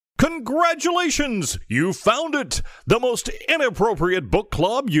Congratulations! You found it! The most inappropriate book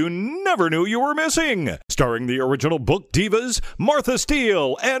club you never knew you were missing. Starring the original book divas Martha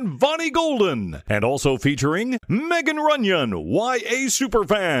Steele and Vonnie Golden. And also featuring Megan Runyon, YA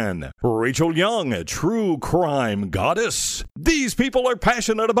superfan. Rachel Young, a true crime goddess. These people are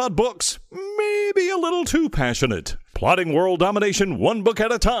passionate about books. Maybe a little too passionate. Plotting world domination one book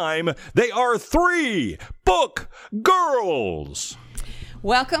at a time, they are 3 Book Girls.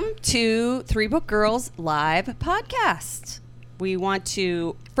 Welcome to 3 Book Girls live podcast. We want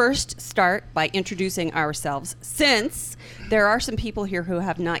to first start by introducing ourselves, since there are some people here who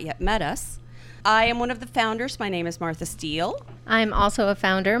have not yet met us. I am one of the founders. My name is Martha Steele. I'm also a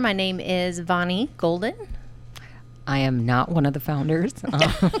founder. My name is Vonnie Golden. I am not one of the founders,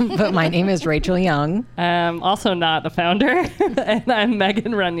 but my name is Rachel Young. I'm also not a founder, and I'm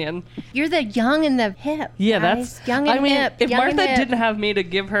Megan Runyon. You're the young and the hip. Yeah, guys. that's young and hip. If young Martha and hip. didn't have me to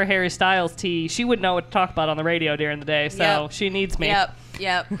give her Harry Styles tea, she wouldn't know what to talk about on the radio during the day. So She needs me.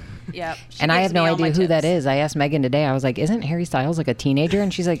 Yep. And I have no idea who that is. I asked Megan today. I was like, "Isn't Harry Styles like a teenager?"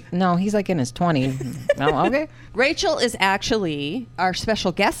 And she's like, "No, he's like in his 20s." Oh, okay. Rachel is actually our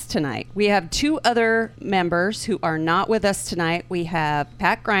special guest tonight. We have 2 other members who are not with us tonight. We have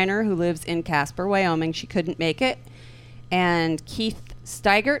Pat Greiner, who lives in Casper, Wyoming. She couldn't make it. And Keith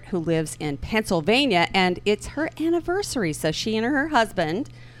Steigert, who lives in Pennsylvania. And it's her anniversary. So she and her husband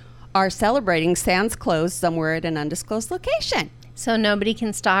are celebrating sans clothes somewhere at an undisclosed location. So nobody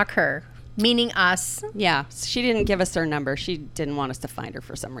can stalk her, meaning us. Yeah, she didn't give us her number. She didn't want us to find her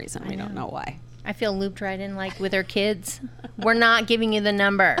for some reason. We don't know why. I feel looped right in like with her kids. We're not giving you the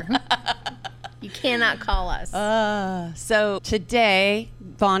number. You cannot call us. So today,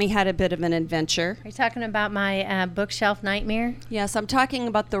 Vonnie had a bit of an adventure. Are you talking about my bookshelf nightmare? Yes, I'm talking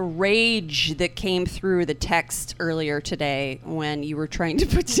about the rage that came through the text earlier today when you were trying to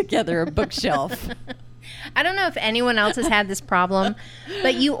put together a bookshelf. I don't know if anyone else has had this problem,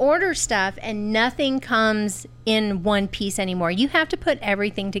 but you order stuff and nothing comes in one piece anymore. You have to put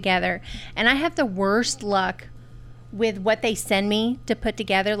everything together. And I have the worst luck with what they send me to put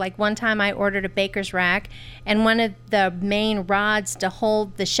together. Like one time I ordered a baker's rack and one of the main rods to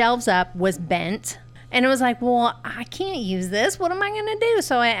hold the shelves up was bent. And it was like, well, I can't use this. What am I going to do?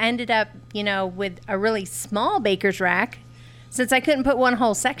 So I ended up, with a really small baker's rack since I couldn't put one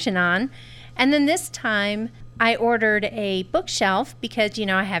whole section on. And then this time I ordered a bookshelf because,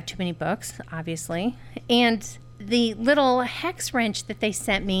 I have too many books, obviously. And the little hex wrench that they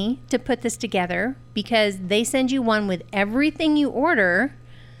sent me to put this together, because they send you one with everything you order,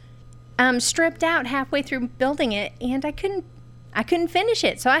 stripped out halfway through building it, and I couldn't finish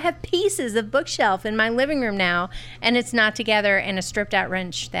it. So I have pieces of bookshelf in my living room now, and it's not together, and a stripped out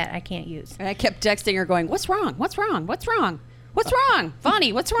wrench that I can't use. And I kept texting her going, what's wrong? What's wrong? What's wrong? What's wrong?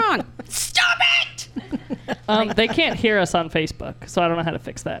 Vonnie, what's wrong? Stop it! They can't hear us on Facebook, so I don't know how to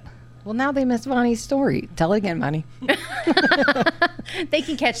fix that. Well, now they missed Vonnie's story. Tell it again, Vonnie. They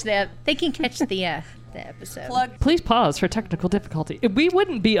can catch the episode. Please pause for technical difficulty. We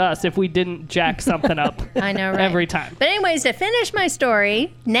wouldn't be us if we didn't jack something up. I know, right? Every time. But anyways, to finish my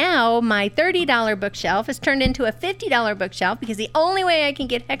story, now my $30 bookshelf has turned into a $50 bookshelf because the only way I can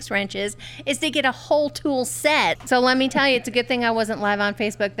get hex wrenches is to get a whole tool set. So let me tell you, it's a good thing I wasn't live on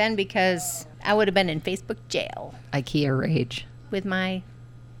Facebook then, because I would have been in Facebook jail. IKEA rage. With my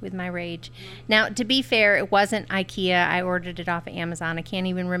rage. Now, to be fair, it wasn't IKEA. I ordered it off of Amazon. I can't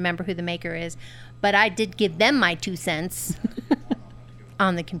even remember who the maker is. But I did give them my 2 cents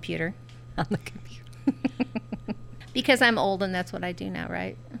on the computer. On the computer. Because I'm old and that's what I do now,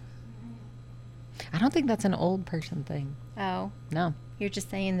 right? I don't think that's an old person thing. Oh. No. You're just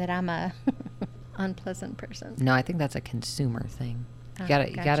saying that I'm a unpleasant person. No, I think that's a consumer thing. Oh,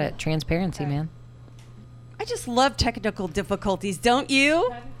 you gotta transparency, man. I just love technical difficulties, don't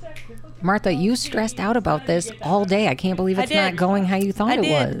you? Martha, you stressed out about this all day. I can't believe it's not going how you thought it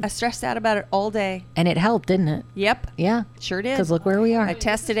was. I stressed out about it all day. And it helped, didn't it? Yep. Yeah. Sure did. Because look where we are. I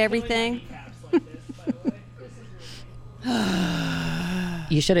tested everything.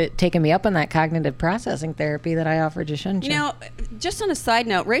 You should have taken me up on that cognitive processing therapy that I offered you, shouldn't you? Just on a side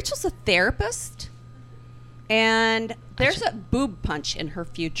note, Rachel's a therapist, and there's a boob punch in her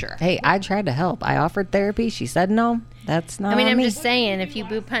future. Hey, I tried to help. I offered therapy. She said no. That's not I'm me. just saying, if you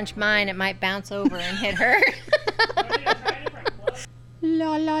boob punch mine, it might bounce over and hit her.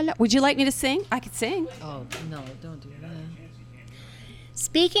 La, la, la. Would you like me to sing? I could sing. Oh, no, don't do that.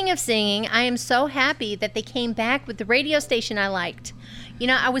 Speaking of singing, I am so happy that they came back with the radio station I liked.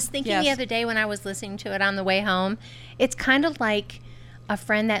 I was thinking the other day when I was listening to it on the way home, it's kind of like a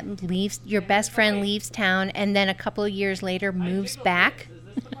friend that leaves, your best friend leaves town and then a couple of years later moves back.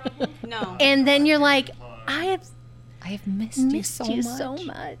 No. And then you're like, I have missed you so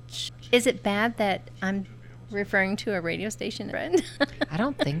much. Is it bad that I'm referring to a radio station friend? I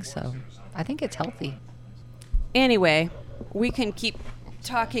don't think so. I think it's healthy. Anyway, we can keep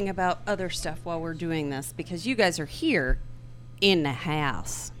talking about other stuff while we're doing this because you guys are here in the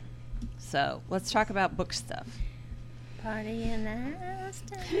house. So let's talk about book stuff. Party in the house.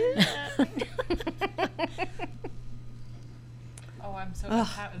 Oh, I'm so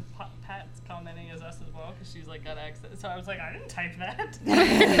Pat's commenting as us as well because she's like got access. So I was like, I didn't type that.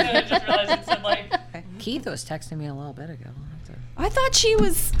 And then I just realized it said like. Keith was texting me a little bit ago. I thought she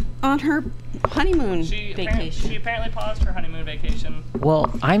was on her honeymoon vacation. She apparently paused her honeymoon vacation.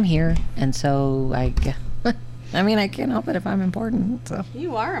 Well, I'm here, and so I mean, I can't help it if I'm important. So.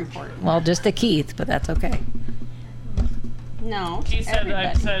 You are important. Well, just to Keith, but that's okay. No. Keith said, everybody.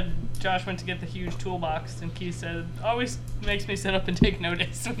 I said Josh went to get the huge toolbox, and Keith said, always makes me sit up and take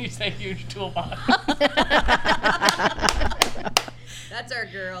notice when you say huge toolbox. That's our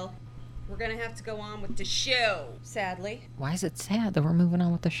girl. We're going to have to go on with the show, sadly. Why is it sad that we're moving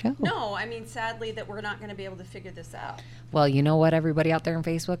on with the show? No, I mean, sadly that we're not going to be able to figure this out. Well, you know what, everybody out there in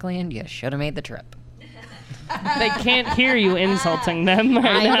Facebook land? You should have made the trip. They can't hear you insulting them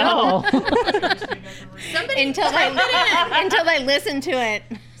right now. Somebody until they listen to it.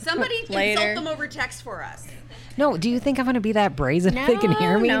 Somebody Later. insult them over text for us. No, do you think I'm going to be that brazen if they can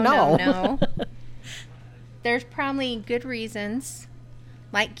hear me? No. There's probably good reasons,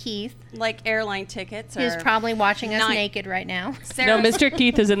 like Keith, Like airline tickets. who's or probably watching us Not- naked right now. Sarah. No, Mr.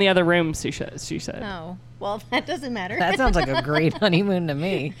 Keith is in the other room, she said. Oh, well, that doesn't matter. That sounds like a great honeymoon to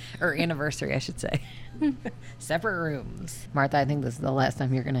me. Or anniversary, I should say. Separate rooms. Martha, I think this is the last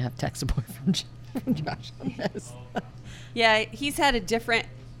time you're going to have tech support from Josh on this. Yeah, he's had a different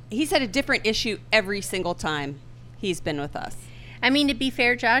issue every single time he's been with us. I mean, to be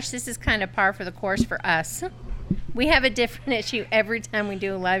fair, Josh, this is kind of par for the course for us. We have a different issue every time we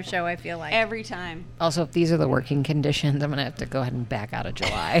do a live show, I feel like. Every time. Also, if these are the working conditions, I'm going to have to go ahead and back out of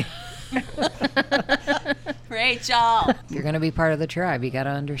July. Rachel. If you're going to be part of the tribe, you got to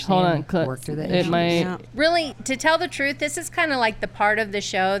understand. Hold on, Clip. Work through the It issues. might. Yeah. Really, to tell the truth, this is kind of like the part of the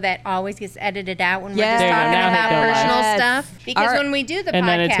show that always gets edited out when we're Yes. just There you talking go, now hit about go live. personal Yes. stuff. Because Our- when we do the And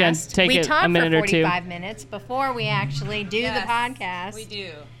then it's gonna podcast, take we it talk a minute for or two. 45 minutes before we actually do the podcast. We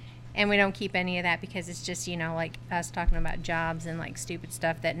do. And we don't keep any of that because it's just, like us talking about jobs and like stupid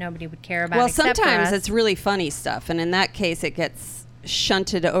stuff that nobody would care about. Well, except for sometimes us. it's really funny stuff, and in that case, it gets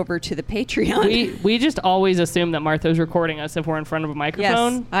shunted over to the Patreon. We just always assume that Martha's recording us if we're in front of a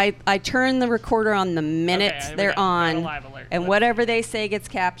microphone. Yes, I turn the recorder on the minute Okay, they're we got a on, live alert. and whatever they say gets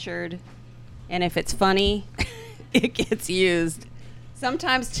captured, and if it's funny, it gets used,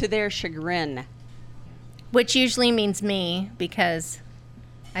 sometimes to their chagrin. which usually means me because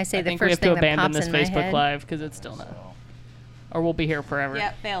I say I the think we first have to thing that abandon pops this in my Facebook head. Live because it's still not. Or we'll be here forever.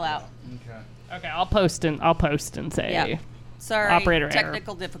 Yep, bail out. Okay, I'll post and say. Yeah. Sorry, Operator error.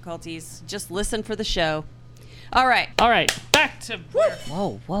 technical difficulties. Just listen for the show. All right. All right, back to.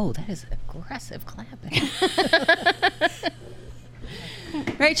 Whoa, that is aggressive clapping.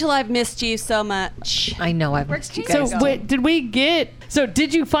 Rachel, I've missed you so much. I know, I've missed you So guys. wait,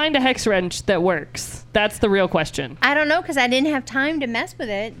 did you find a hex wrench that works? That's the real question. I don't know because I didn't have time to mess with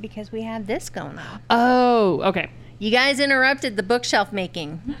it because we have this going on. Oh, okay. You guys interrupted the bookshelf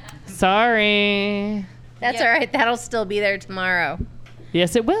making. Sorry. That's Yeah. all right. That'll still be there tomorrow.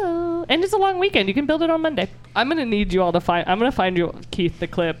 Yes, it will. And it's a long weekend. You can build it on Monday. I'm gonna need you all to find. I'm gonna find you, Keith, the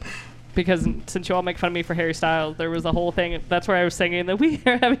clip, because since you all make fun of me for Harry Styles, there was a whole thing. That's where I was singing that we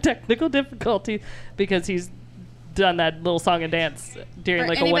are having technical difficulties because he's done that little song and dance during For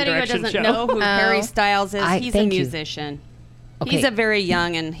like a One anybody who Direction doesn't show. know who Harry Styles is, he's a thank you. musician. Okay. He's a very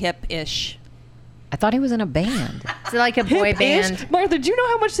young and hip-ish. I thought he was in a band. It's like a boy Hip-ish? band. Martha, do you know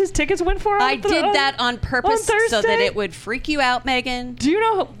how much his tickets went for? I did that on purpose so that Thursday? it would freak you out, Megan. Do you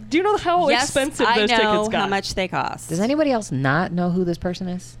know how Yes, expensive I those know tickets got? how much they cost. Does anybody else not know who this person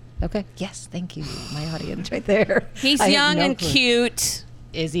is? Okay. Yes, thank you. My audience right there. He's I have young no and clue. cute.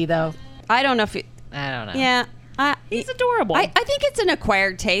 Is he, though? I don't know if it, I don't know. yeah. He's adorable. I think it's an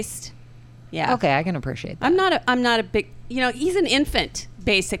acquired taste. Yeah. Okay, I can appreciate that. I'm not a big, he's an infant,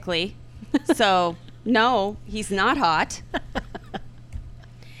 basically. So, no, he's not hot.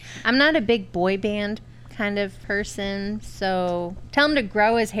 I'm not a big boy band kind of person, so tell him to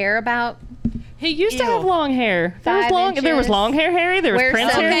grow his hair about. He used to Ew. have long hair. There was 5 long. There was inches. long hair Harry. There was Where's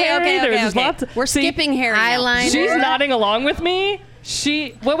Prince some- hair Harry. There was lots. We're See, skipping Harry now. Eyeliner. She's nodding along with me.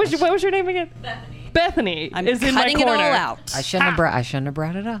 What was your name again? Bethany I'm is in my cutting it corner. all out. I shouldn't have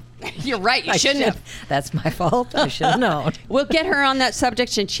brought it up. You're right. You I shouldn't have. That's my fault. I should have known. We'll get her on that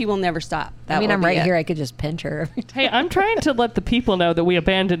subject, and she will never stop. That I mean, will I'm be right it. here. I could just pinch her every time. Hey, I'm trying to let the people know that we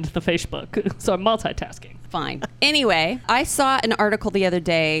abandoned the Facebook, so I'm multitasking. Fine. Anyway, I saw an article the other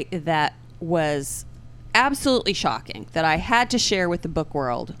day that was absolutely shocking that I had to share with the book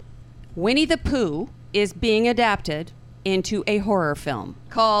world. Winnie the Pooh is being adapted into a horror film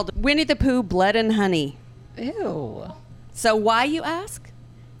called Winnie the Pooh Blood and Honey. Ew. So why, you ask?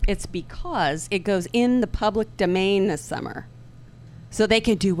 It's because it goes in the public domain this summer. So they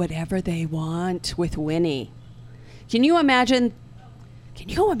can do whatever they want with Winnie. Can you imagine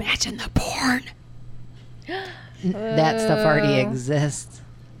the porn? That stuff already exists.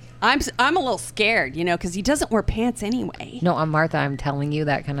 I'm a little scared, because he doesn't wear pants anyway. No, Martha, I'm telling you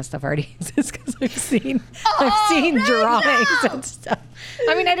that kind of stuff already exists because I've seen drawings and stuff.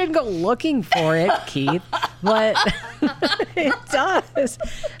 I mean, I didn't go looking for it, Keith, but it does.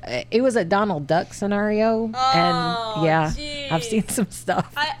 It was a Donald Duck scenario, and yeah, I've seen some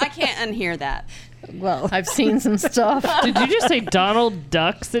stuff. I can't unhear that. Well, I've seen some stuff. Did you just say Donald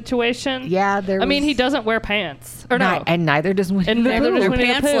Duck situation? yeah, there. I mean, was- he doesn't wear pants. Or no. and neither does Winnie. And the neither Pooh. does They're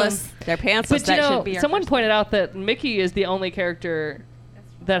Winnie the Pooh. pantsless. They're pantsless. But That you should know, be our someone first- pointed out that Mickey is the only character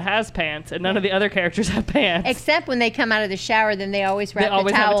that has pants, and none of the other characters have pants. Except when they come out of the shower, then they always wrap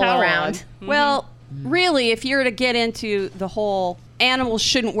always the have a towel towel around. on. Well, really, if you're to get into the whole animals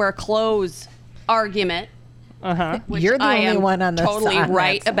shouldn't wear clothes argument, Uh-huh. which You're the I only am one on the totally on that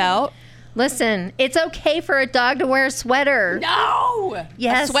right side. about. Listen, it's okay for a dog to wear a sweater. No!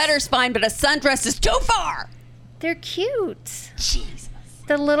 Yes. A sweater's fine, but a sundress is too far! They're cute. Jesus.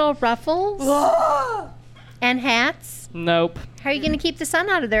 The little ruffles and hats. Nope. How are you going to keep the sun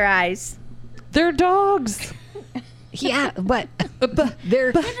out of their eyes? They're dogs. Yeah, but they're.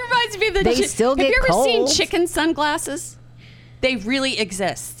 It reminds me of the They still Have get you ever seen cold. chicken sunglasses? They really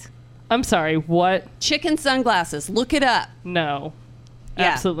exist. I'm sorry, what? Chicken sunglasses. Look it up. No. Yeah.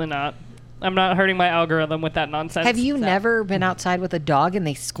 Absolutely not. I'm not hurting my algorithm with that nonsense. Have you never been outside with a dog and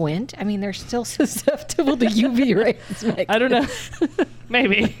they squint? I mean, they're still susceptible to UV rays. I don't know.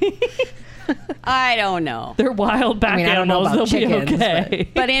 Maybe. I don't know. They're wild back I don't know animals. about They'll chickens, be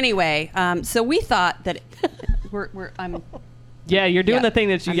okay. But anyway, so we thought that I'm Yeah, you're doing yeah, the thing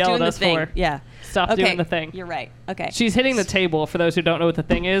that you I'm yell doing at the us thing. for. Yeah. Stop Okay, doing the thing. You're right. Okay. She's hitting the table for those who don't know what the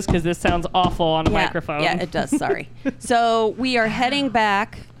thing is, because this sounds awful on a microphone. Yeah, it does. Sorry. So we are heading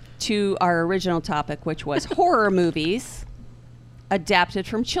back to our original topic, which was horror movies adapted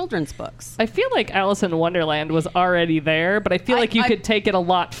from children's books. I feel like Alice in Wonderland was already there, but I feel like you I- could take it a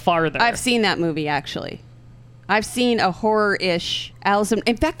lot farther. I've seen that movie, actually. I've seen a horror-ish Alice.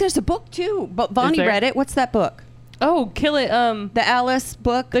 In fact, there's a book, too. But Bonnie there? read it. What's that book? Oh, kill it. The Alice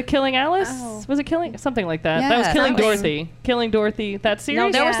book? The Killing Alice? Oh. Was it Killing? Something like that. Yeah, that was Killing that was- Dorothy. Killing Dorothy. That series?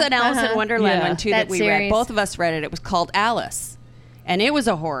 No, there was Yeah, an Alice in uh-huh. Wonderland Yeah. one, too, that That we read. series. Both of us read it. It was called Alice. And it was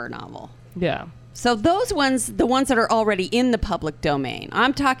a horror novel. Yeah. So those ones, the ones that are already in the public domain.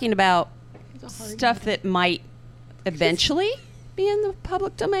 I'm talking about stuff that might eventually be in the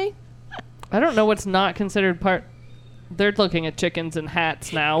public domain. I don't know what's not considered part. They're looking at chickens and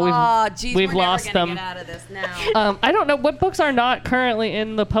hats now. Oh, geez, we've we're lost never gonna them. get out of this now. I don't know what books are not currently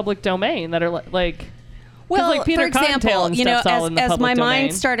in the public domain that are like. Well, like Peter for example, Cottontail and you know, stuff's all in the as my public mind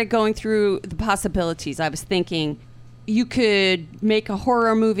domain. started going through the possibilities, I was thinking you could make a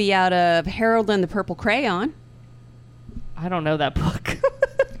horror movie out of Harold and the Purple Crayon. I don't know that book.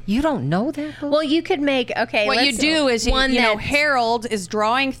 You don't know that book? Well, you could make, okay, What you let's- do is, you know, that's- Harold is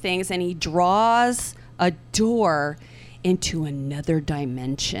drawing things and he draws a door into another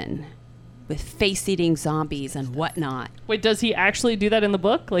dimension with face-eating zombies and whatnot. Wait, does he actually do that in the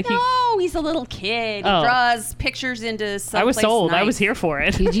book? Like No, he's a little kid. He Oh. draws pictures into some I was place sold. I nice. was here for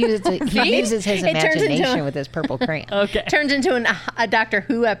it. he uses his It turns into imagination a- with his purple crayon. Okay. turns into a Doctor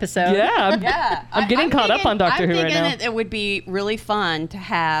Who episode. Yeah. Yeah, I'm getting caught up on Doctor Who right now. I'm thinking it would be really fun to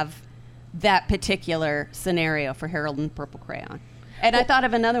have that particular scenario for Harold and the Purple Crayon. And I thought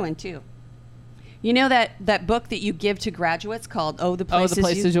of another one too. You know that book that you give to graduates called "Oh, the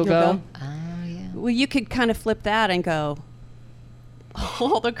Places, You'll Go? Oh, yeah. Well, you could kind of flip that and go,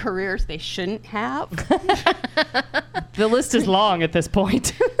 all the careers they shouldn't have. The list is long at this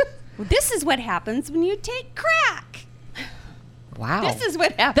point. This is what happens when you take crack. Wow. This is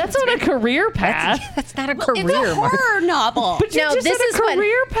what happens. That's not a career path. That's not a Well, career, it's a Mark. horror novel. But you No, just this said is a what-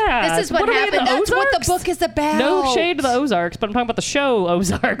 career path. this is what are we in the happened. That's what the Ozarks? book is about. No shade to the Ozarks, but I'm talking about the show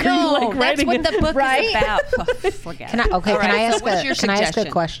Ozark. Are you No, like that's writing what it? the book Right? is about. Oh, forget Can I, it. okay, All can right, I so ask what's a your can I ask a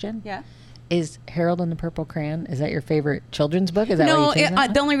suggestion? question? Yeah. Is Harold and the Purple Crayon, is that your favorite children's book? Is that No, why you chose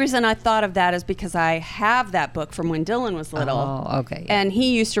that? the only reason I thought of that is because I have that book from when Dylan was little. Oh, okay. Yeah. And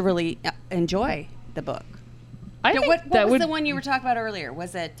he used to really enjoy the book. I think What that was would the one you were talking about earlier?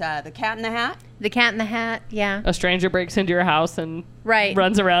 Was it The Cat in the Hat? The Cat in the Hat, yeah. a stranger breaks into your house and Right.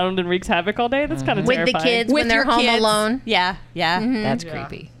 runs around and wreaks havoc all day. That's kind of With terrifying. the kids when they're your home kids. alone. Yeah, yeah. That's Yeah.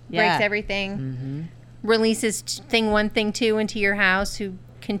 creepy. Yeah. Breaks everything. Releases thing 1, thing 2 into your house, who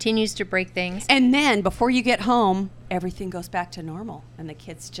continues to break things. And then before you get home, everything goes back to normal, and the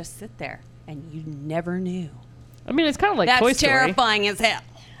kids just sit there, and you never knew. I mean, it's kind of like That's Toy Story. terrifying as hell.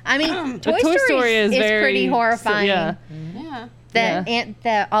 I mean, But Toy Story is very pretty horrifying. Yeah. Yeah.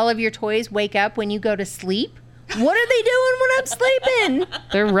 That all of your toys wake up when you go to sleep. What are they doing when I'm sleeping?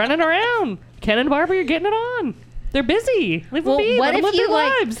 They're running around. Ken and Barbie are getting it on. They're busy. Leave them Well, be. what Let them if live you their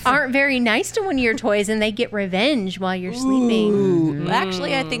like lives. aren't very nice to one of your toys and they get revenge while you're sleeping? Ooh.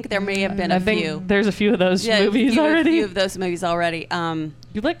 Actually, I think there may have been I a think few. there's a few of those Yeah, movies a already. few of those movies already.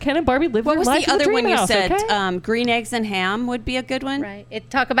 You let Ken and Barbie live What their was lives the in other dream one you house, said? okay? Green Eggs and Ham would be a good one. Right. It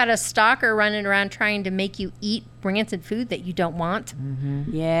talk about a stalker running around trying to make you eat rancid food that you don't want,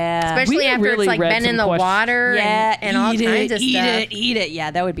 Yeah. especially We after really it's like read been in some the questions. water Yeah, and all eat kinds it, of eat stuff. Eat it.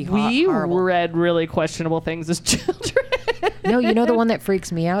 Yeah, that would be We horrible. read really questionable things as children. No, you know the one that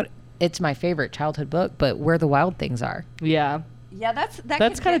freaks me out? It's my favorite childhood book, but Where the Wild Things Are. Yeah. Yeah, that's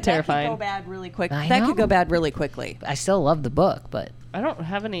That's kinda terrifying. That could go bad really quick. I That know. could go bad really quickly. I still love the book, but I don't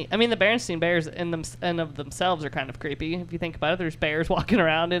have any. I mean, the Berenstein Bears in them and of themselves are kind of creepy. If you think about it, there's bears walking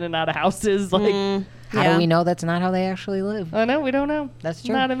around in and out of houses. Like, how Yeah. do we know that's not how they actually live? I know we don't know. That's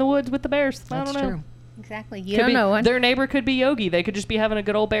true. Not in the woods with the bears. I That's don't know. true. Exactly. You Could don't be- know one. Their neighbor could be Yogi. They could just be having a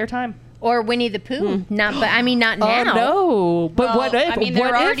good old bear time. Or Winnie the Pooh. Not, but I mean, not now. Oh no! But Well, what if? I mean, they're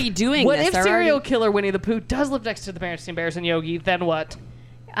what if- already doing What this. if They're serial already- killer Winnie the Pooh does live next to the Berenstein Bears and Yogi? Then what?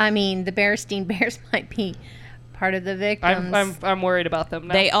 I mean, the Berenstein Bears might be part of the victims. I'm worried about them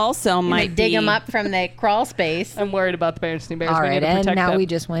now. They also They might dig be, them up from the crawl space I'm worried about the Berenstein Bears. All we right, need to and protect now them. we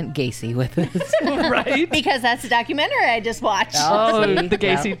just went Gacy with this. right. because that's the documentary I just watched. Oh, See? the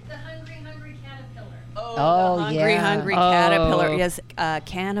Gacy. Yep. The Hungry, Hungry Caterpillar. Oh, hungry, yeah. hungry Oh. caterpillar is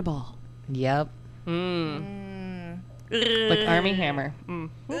cannibal. Yep. Like Army Hammer. Mm.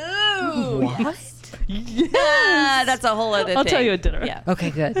 What? Ah, that's a whole other thing. I'll tell you at dinner. Yeah. Okay,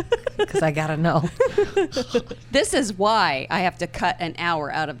 good. Because I gotta know. This is why I have to cut an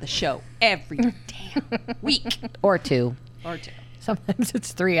hour out of the show every damn week. Or two. Or two. Sometimes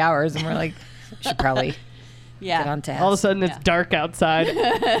it's 3 hours, and we're like, should probably Yeah. get on task. All of a sudden, it's Yeah. dark outside.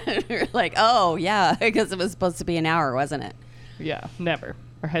 You're like, oh, yeah, because it was supposed to be an hour, wasn't it? Yeah, never.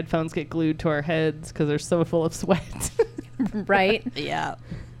 Our headphones get glued to our heads because they're so full of sweat. Right? Yeah.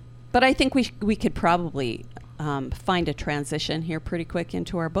 But I think we could probably find a transition here pretty quick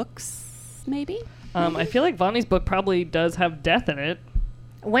into our books, maybe? I feel like Vonnie's book probably does have death in it.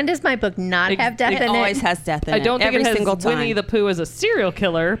 When does my book not have death It in always it? has death in I it. don't think every it has single time. Winnie the Pooh as a serial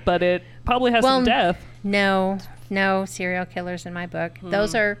killer, but it probably has some death. No serial killers in my book.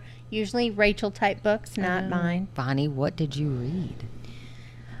 Those are usually Rachel type books, not mine. Bonnie, what did you read?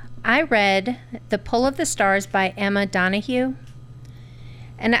 I read The Pull of the Stars by Emma Donoghue.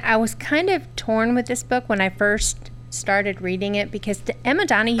 And I was kind of torn with this book when I first started reading it because Emma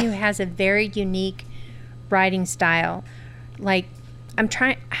Donoghue has a very unique writing style. Like,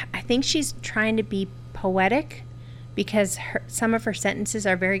 I think she's trying to be poetic because some of her sentences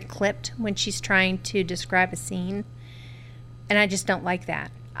are very clipped when she's trying to describe a scene. And I just don't like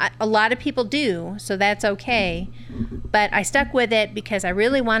that. A lot of people do, so that's okay. But I stuck with it because I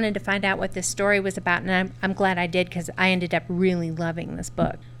really wanted to find out what this story was about, and I'm glad I did because I ended up really loving this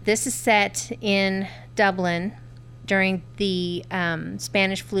book. This is set in Dublin during the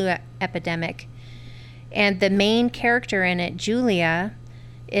Spanish flu epidemic, and the main character in it, Julia,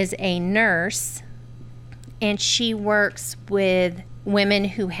 is a nurse, and she works with women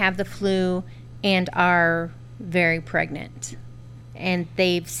who have the flu and are very pregnant. And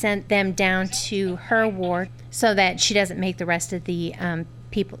they've sent them down to her ward so that she doesn't make the rest of the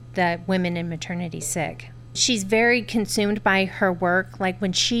women in maternity sick. She's very consumed by her work. Like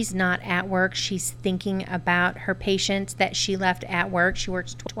when she's not at work, she's thinking about her patients that she left at work. She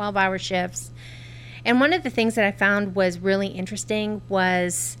works 12-hour shifts. And one of the things that I found was really interesting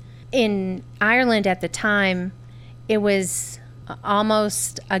was in Ireland at the time, it was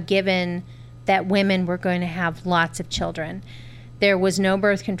almost a given that women were going to have lots of children. There was no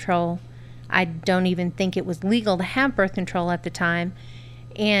birth control. I don't even think it was legal to have birth control at the time.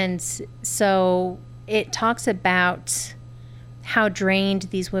 And so it talks about how drained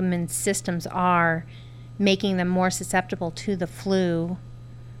these women's systems are, making them more susceptible to the flu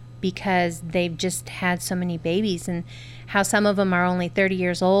because they've just had so many babies, and how some of them are only 30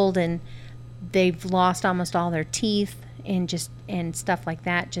 years old and they've lost almost all their teeth and stuff like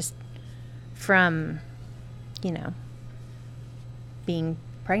that, just from, being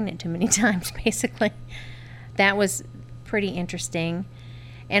pregnant too many times, basically. That was pretty interesting.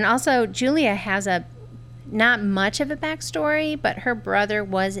 And also, Julia has not much of a backstory, but her brother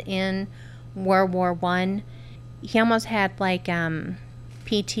was in World War I. He almost had like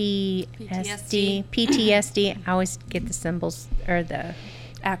PTSD. I always get the symbols or the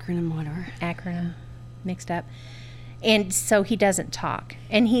acronym mixed up. And so he doesn't talk.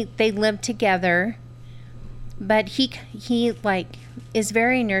 And they live together, but he like is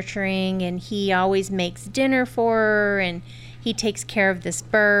very nurturing, and he always makes dinner for her, and he takes care of this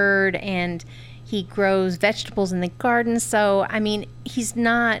bird, and he grows vegetables in the garden. So, I mean, he's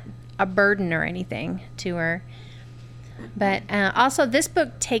not a burden or anything to her. But also, this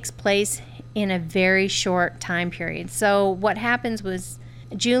book takes place in a very short time period. So what happens was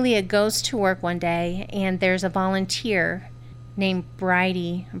Julia goes to work one day, and there's a volunteer named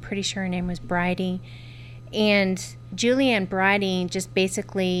Bridie. I'm pretty sure her name was Bridie. And Julia and Bridie just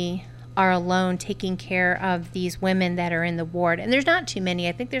basically are alone taking care of these women that are in the ward. And there's not too many.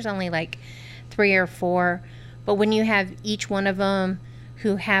 I think there's only like 3 or 4. But when you have each one of them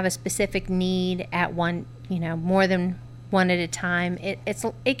who have a specific need at one, more than one at a time,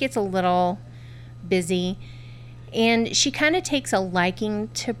 it gets a little busy. And she kind of takes a liking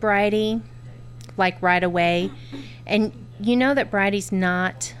to Bridie, like right away. And you know that Bridie's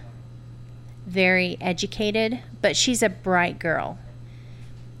not very educated, but she's a bright girl.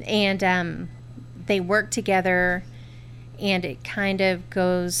 And they work together, and it kind of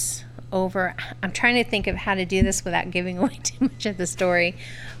goes over. I'm trying to think of how to do this without giving away too much of the story.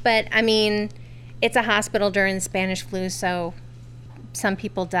 But, I mean, it's a hospital during the Spanish flu, so some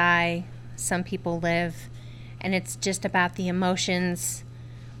people die, some people live. And it's just about the emotions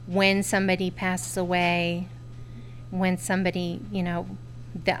when somebody passes away, when somebody,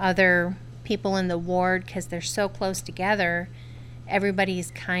 the other people in the ward, because they're so close together,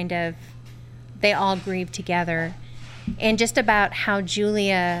 everybody's they all grieve together. And just about how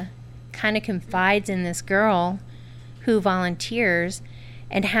Julia kind of confides in this girl who volunteers,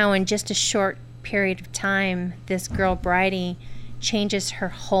 and how in just a short period of time, this girl, Bridie, changes her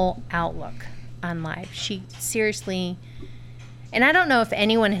whole outlook on life. She seriously, and I don't know if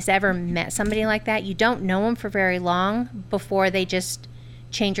anyone has ever met somebody like that. You don't know them for very long before they just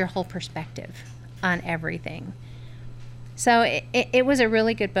change your whole perspective on everything. So it was a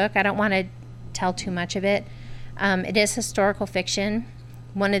really good book. I don't want to tell too much of it. It is historical fiction.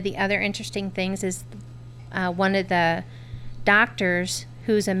 One of the other interesting things is one of the doctors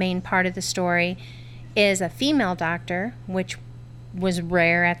who's a main part of the story is a female doctor, which was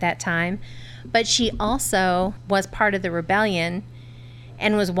rare at that time. But she also was part of the rebellion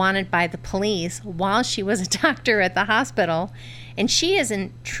and was wanted by the police while she was a doctor at the hospital. And she is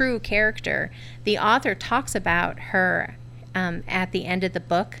a true character. The author talks about her at the end of the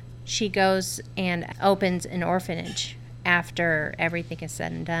book. She goes and opens an orphanage after everything is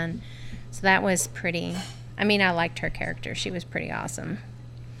said and done. So that was pretty, I liked her character. She was pretty awesome.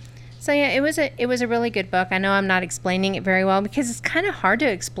 So yeah, it was a really good book. I know I'm not explaining it very well because it's kind of hard to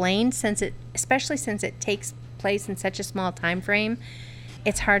explain, especially since it takes place in such a small time frame.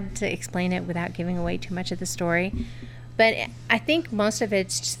 It's hard to explain it without giving away too much of the story. But I think most of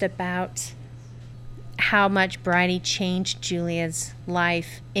it's just about how much Bridie changed Julia's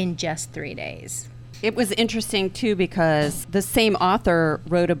life in just 3 days. It was interesting too because the same author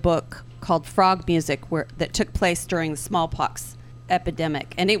wrote a book called Frog Music that took place during the smallpox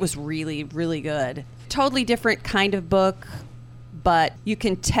epidemic, and it was really, really good. Totally different kind of book, but you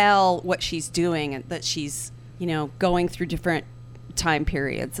can tell what she's doing and that she's, going through different time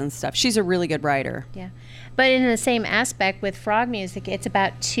periods and stuff. She's a really good writer. Yeah. But in the same aspect with Frog Music, it's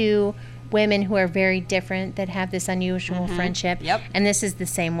about 2 women who are very different that have this unusual friendship. Yep. And this is the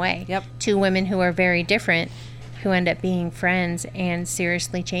same way. Yep. 2 women who are very different who end up being friends and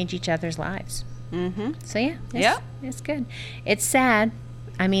seriously change each other's lives. Mm-hmm. So yeah, it's good. It's sad.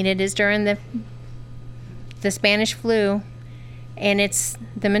 It is during the Spanish flu, and it's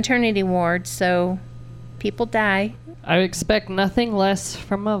the maternity ward, so people die. I expect nothing less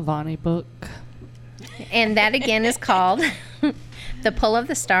from a Vonnie book. And that again is called The Pull of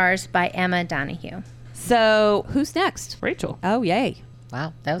the Stars by Emma Donoghue. So who's next? Rachel. Oh, yay.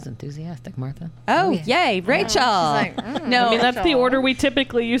 Wow, that was enthusiastic, Martha. Oh, yeah. yay, Rachel. No, that's the order we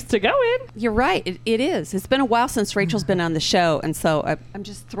typically used to go in. You're right. It is. It's been a while since Rachel's been on the show, and so I'm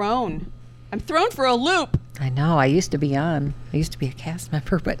just thrown I'm thrown for a loop. I know. I used to be on. I used to be a cast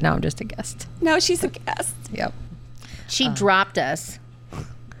member, but now I'm just a guest. No, she's a guest. Yep. She dropped us.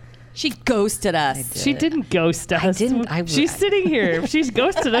 She ghosted us. She didn't ghost us. didn't- She's sitting here. If she's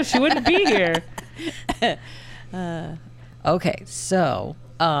ghosted us, she wouldn't be here. Okay, so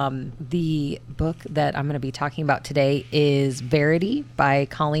the book that I'm going to be talking about today is Verity by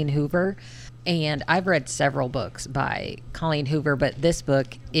Colleen Hoover. And I've read several books by Colleen Hoover, but this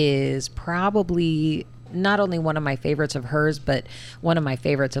book is probably not only one of my favorites of hers, but one of my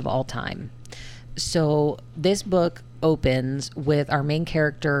favorites of all time. So this book opens with our main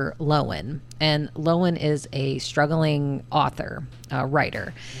character, Lowen. And Lowen is a struggling author,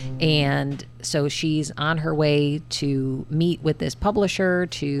 writer. And so she's on her way to meet with this publisher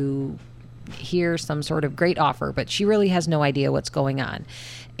to hear some sort of great offer, but she really has no idea what's going on.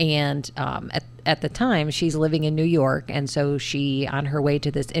 And at the time, she's living in New York. And so she, on her way to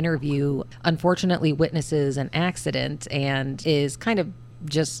this interview, unfortunately witnesses an accident and is kind of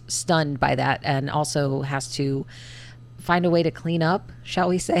just stunned by that, and also has to find a way to clean up, shall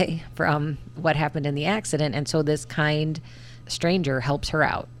we say, from what happened in the accident. And so this kind stranger helps her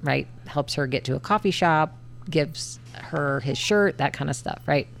out, right? Helps her get to a coffee shop, gives her his shirt, that kind of stuff,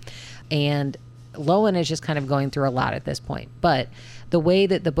 right? And Lowen is just kind of going through a lot at this point. But the way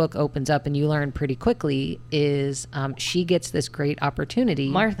that the book opens up, and you learn pretty quickly, is she gets this great opportunity.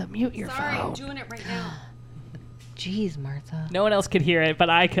 Martha, mute your Sorry, I'm phone. doing it right now. Jeez, Martha. No one else could hear it, but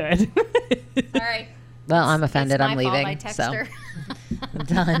I could. Sorry. Well, I'm offended. It's I'm my fault, leaving. I text So her. I'm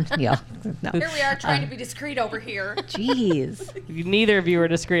done. Yeah. No. Here we are trying to be discreet over here. Jeez. Neither of you were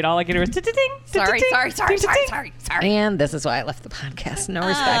discreet. All I could hear was ding. Sorry. And this is why I left the podcast. No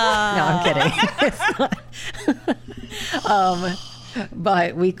respect. No, I'm kidding. It's not.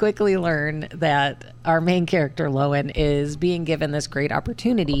 But we quickly learn that our main character, Lowen, is being given this great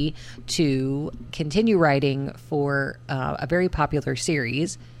opportunity to continue writing for a very popular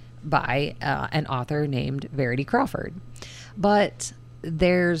series by an author named Verity Crawford. But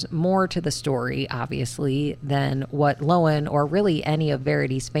there's more to the story, obviously, than what Lowen or really any of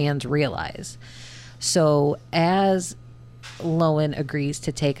Verity's fans realize. So as Lowen agrees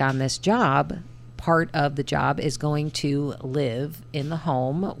to take on this job, part of the job is going to live in the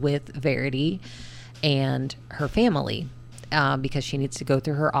home with Verity and her family because she needs to go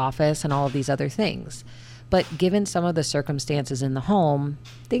through her office and all of these other things. But given some of the circumstances in the home,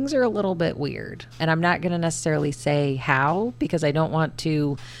 things are a little bit weird. And I'm not going to necessarily say how, because I don't want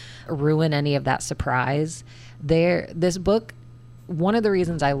to ruin any of that surprise. This book, one of the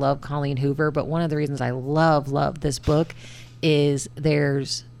reasons I love Colleen Hoover, but one of the reasons I love this book is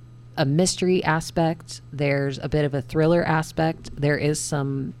there's a mystery aspect. There's a bit of a thriller aspect. There is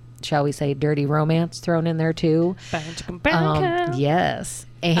some, shall we say, dirty romance thrown in there too. Yes.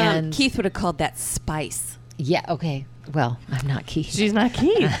 And Keith would have called that spice. yeah, okay. Well, I'm not Keith. She's not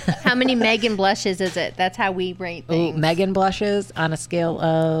Keith. How many Megan blushes is it? That's how we rate Oh, things. Megan blushes on a scale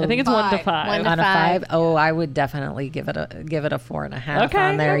of I think it's 1 to 5. 1 to on a 5. 5. Oh, I would definitely give it a 4.5 Okay,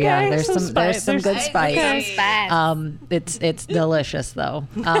 on there. okay. Yeah, there's Some some there's spice. some good There's- spice. okay. Spice. It's delicious though.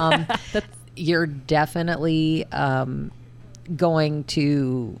 You're definitely going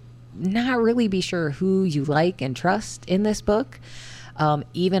to not really be sure who you like and trust in this book.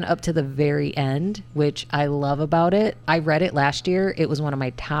 Even up to the very end, which I love about it. I read it last year. It was one of my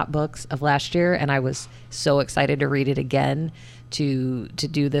top books of last year, and I was so excited to read it again to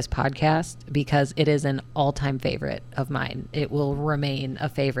do this podcast because it is an all-time favorite of mine. It will remain a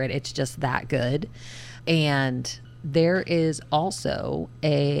favorite. It's just that good. And there is also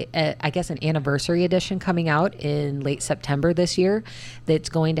I guess an anniversary edition coming out in late September this year that's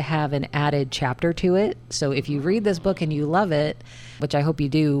going to have an added chapter to it. So if you read this book and you love it, which I hope you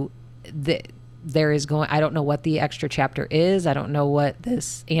do, there is I don't know what the extra chapter is. I don't know what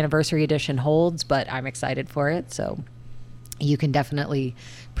this anniversary edition holds, but I'm excited for it. So you can definitely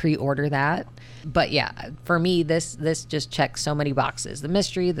pre-order that. But yeah, for me, this just checks so many boxes. The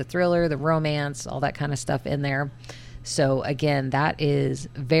mystery, the thriller, the romance, all that kind of stuff in there. So again, that is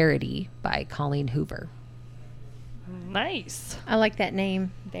Verity by Colleen Hoover. Nice. I like that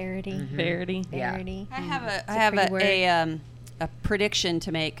name, Verity. Verity. Yeah. Verity. I have It's I have pretty word. a prediction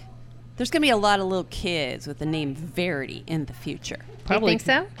to make. There's going to be a lot of little kids with the name Verity in the future. Probably think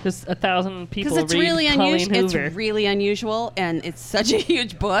so? Just 1,000 people Because it's read really Colleen unusual. Hoover. It's really unusual, and it's such a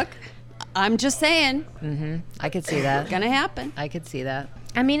huge book. I'm just saying, I could see that. gonna happen. I could see that.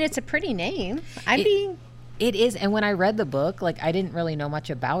 I mean, it's a pretty name. I'd be It is. And when I read the book, like, I didn't really know much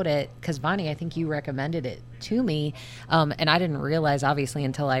about it because, Bonnie, I think you recommended it to me. And I didn't realize, obviously,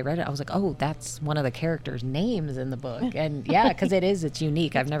 until I read it. I was like, oh, that's one of the characters' names in the book. And yeah, because it's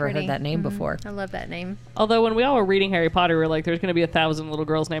unique. I've never pretty. heard that name before. I love that name. Although when we all were reading Harry Potter, we were like, there's going to be 1,000 little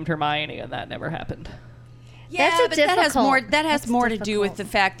girls named Hermione, and that never happened. Yeah, That's but that has more. That has That's more to do with difficult.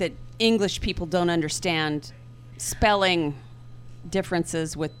 the fact that English people don't understand spelling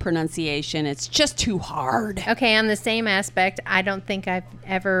differences with pronunciation. It's just too hard. Okay, on the same aspect, I don't think I've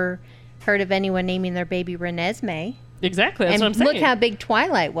ever heard of anyone naming their baby Renesmee. Exactly. That's And what I'm saying. look how big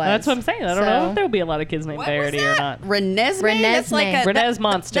Twilight was. That's what I'm saying. I don't know if there'll be a lot of kids named What Verity was or that? not. Renesmee? That's like a Renez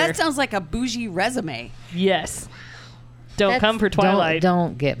Monster. That sounds like a bougie resume. Yes. Don't That's- come for Twilight.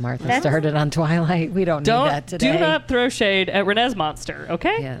 Don't get Martha That's- started on Twilight. We don't need that today. Do not throw shade at Renez Monster,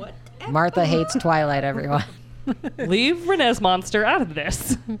 okay? Yeah. Martha hates Twilight, everyone. Leave Renez Monster out of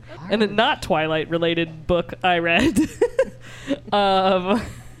this. And a not Twilight related book I read.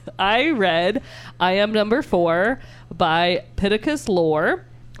 I read I Am Number 4 by Pittacus Lore.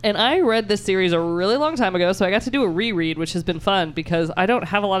 And I read this series a really long time ago, so I got to do a reread, which has been fun because I don't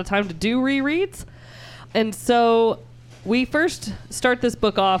have a lot of time to do rereads. And so we first start this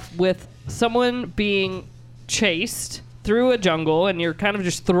book off with someone being chased through a jungle, and you're kind of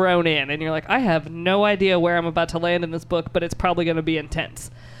just thrown in, and you're like, I have no idea where I'm about to land in this book, but it's probably going to be intense.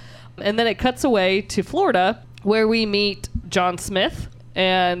 And then it cuts away to Florida, where we meet John Smith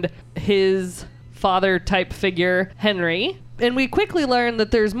and his father-type figure, Henry. And we quickly learn that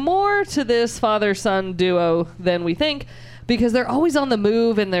there's more to this father-son duo than we think, because they're always on the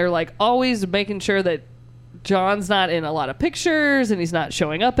move, and they're like always making sure that John's not in a lot of pictures and he's not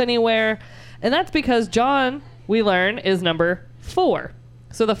showing up anywhere. And that's because John, we learn, is number 4.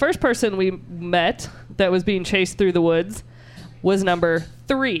 So the first person we met that was being chased through the woods was number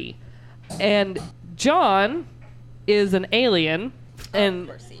 3. And John is an alien.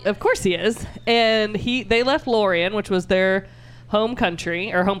 And of course he is. And they left Lorien, which was their home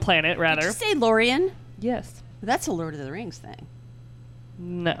country, or home planet, rather. Did you say Lorien? Yes. That's a Lord of the Rings thing.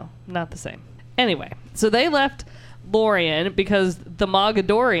 No, not the same. Anyway, so they left Lorien because the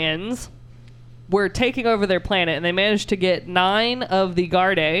Mogadorians were taking over their planet, and they managed to get 9 of the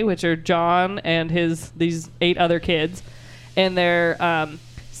Gardae, which are John and these 8 other kids, and their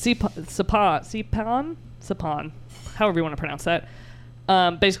Sipan, however you want to pronounce that.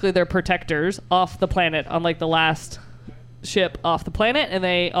 Basically, they're protectors off the planet on like the last ship off the planet, and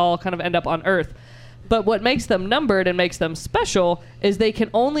they all kind of end up on Earth. But what makes them numbered and makes them special is they can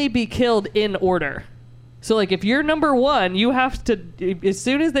only be killed in order. So, like, if you're number 1, you have to, as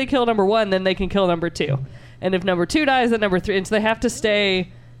soon as they kill number 1, then they can kill number 2. And if number 2 dies, then number 3. And so they have to stay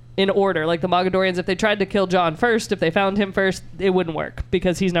in order. Like the Mogadorians, if they tried to kill John first, if they found him first, it wouldn't work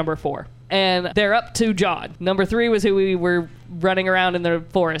because he's number 4. And they're up to John. Number 3 was who we were running around in the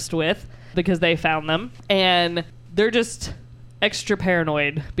forest with because they found them. And they're just extra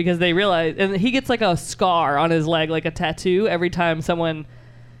paranoid because they realize, and he gets like a scar on his leg, like a tattoo, every time someone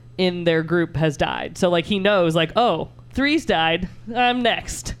in their group has died. So like he knows, like, oh, 3's died, I'm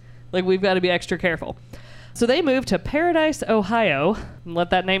next. Like, we've got to be extra careful. So they moved to Paradise, Ohio, and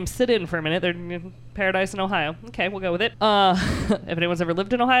let that name sit in for a minute. They're in Paradise in Ohio. Okay, we'll go with it. If anyone's ever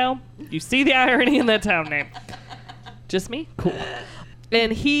lived in Ohio, you see the irony in that town name. Just me? Cool.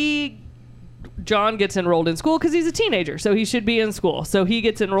 And John gets enrolled in school because he's a teenager, so he should be in school. So he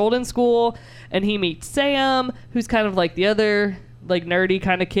gets enrolled in school, and he meets Sam, who's kind of like the other, like, nerdy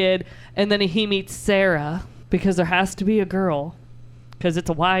kind of kid. And then he meets Sarah, because there has to be a girl, because it's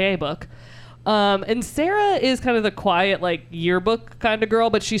a YA book. And Sarah is kind of the quiet, like, yearbook kind of girl,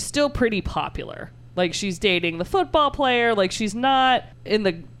 but she's still pretty popular. Like, she's dating the football player. Like, she's not in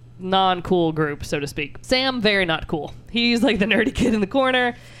the non-cool group, so to speak. Sam, very not cool. He's like the nerdy kid in the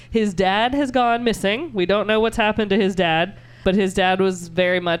corner. His dad has gone missing. We don't know what's happened to his dad, but his dad was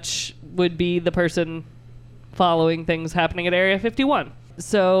very much would be the person following things happening at Area 51.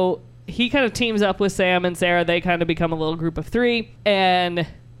 So he kind of teams up with Sam and Sarah. They kind of become a little group of 3, and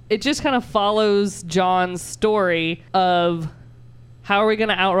it just kind of follows John's story of how are we going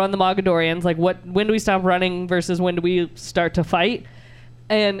to outrun the Mogadorians? Like, when do we stop running versus when do we start to fight?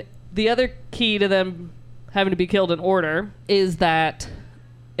 And the other key to them having to be killed in order is that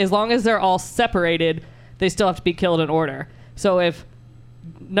as long as they're all separated, they still have to be killed in order. So if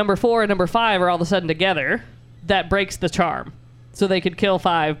number 4 and number 5 are all of a sudden together, that breaks the charm. So they could kill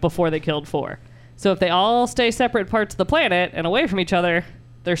 5 before they killed 4. So if they all stay separate parts of the planet and away from each other,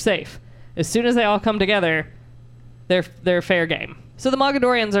 they're safe. As soon as they all come together, they're fair game. So the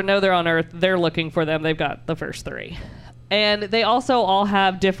Mogadorians know they're on Earth. They're looking for them. They've got the first 3. And they also all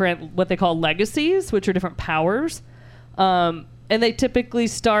have different, what they call legacies, which are different powers. And they typically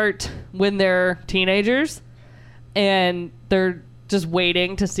start when they're teenagers, and they're just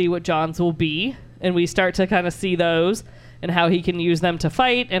waiting to see what John's will be. And we start to kind of see those and how he can use them to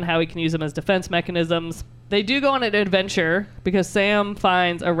fight and how he can use them as defense mechanisms. They do go on an adventure because Sam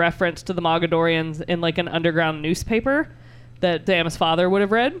finds a reference to the Mogadorians in like an underground newspaper that Sam's father would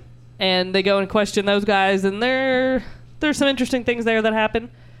have read. And they go and question those guys, and there's some interesting things there that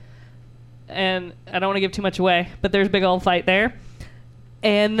happen. And I don't want to give too much away, but there's a big old fight there.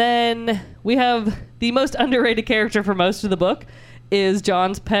 And then we have the most underrated character for most of the book is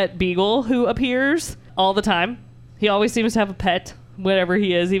John's pet beagle, who appears all the time. He always seems to have a pet, whatever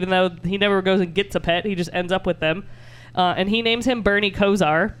he is, even though he never goes and gets a pet. He just ends up with them. And he names him Bernie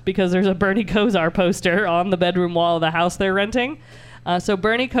Kosar because there's a Bernie Kosar poster on the bedroom wall of the house they're renting. So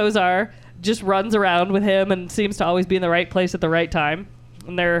Bernie Kosar just runs around with him and seems to always be in the right place at the right time.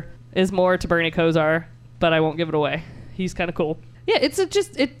 And there is more to Bernie Kosar, but I won't give it away. He's kind of cool. Yeah,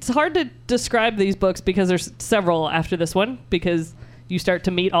 it's hard to describe these books because there's several after this one because you start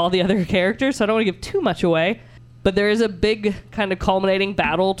to meet all the other characters, so I don't want to give too much away. But there is a big kind of culminating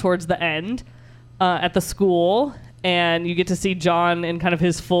battle towards the end at the school, and you get to see John in kind of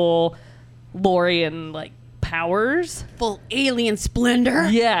his full Lorien like powers. Full alien splendor.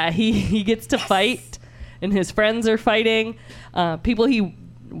 Yeah, he gets to fight, and his friends are fighting. People he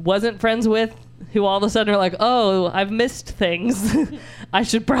wasn't friends with who all of a sudden are like, oh, I've missed things. I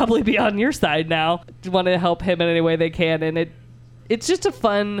should probably be on your side now. Want to help him in any way they can. And it's just a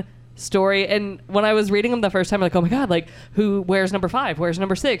fun story. And when I was reading them the first time, I'm like, oh my God, like where's number 5? Where's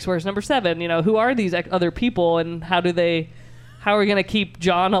number 6? Where's number 7? You know, who are these other people and how are we going to keep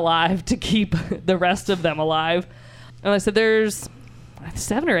John alive to keep the rest of them alive? And I said, there's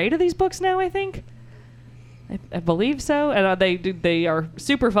 7 or 8 of these books now, I think. I believe so. And they are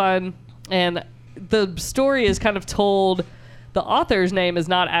super fun. And the story is kind of told. The author's name is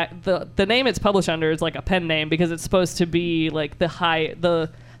not the name it's published under is like a pen name because it's supposed to be like the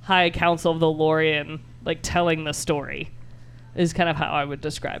High Council of the Lorien, like telling the story, is kind of how I would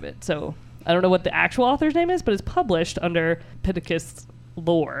describe it. So I don't know what the actual author's name is, but it's published under Pittacus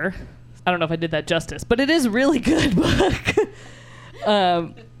Lore. I don't know if I did that justice, but it is a really good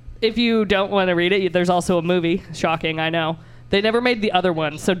book. If you don't want to read it, there's also a movie. Shocking, I know. They never made the other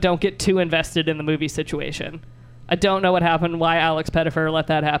one, so don't get too invested in the movie situation. I don't know what happened, why Alex Pettyfer let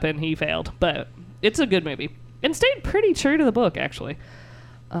that happen. He failed, but it's a good movie. And stayed pretty true to the book, actually.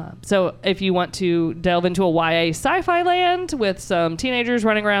 So if you want to delve into a YA sci-fi land with some teenagers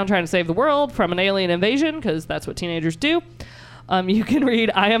running around trying to save the world from an alien invasion, because that's what teenagers do, you can read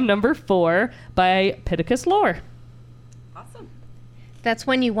I Am Number 4 by Pittacus Lore. That's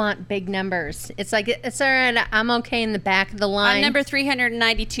when you want big numbers. It's like, it's all right, I'm okay in the back of the line. I'm number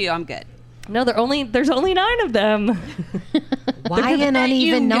 392. I'm good. No, there's only 9 of them. Why an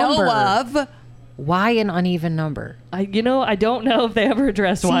uneven number? Of. Why an uneven number? I don't know if they ever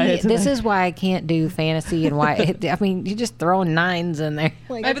addressed why it's this is why I can't do fantasy and why. I mean, you just throw 9s in there.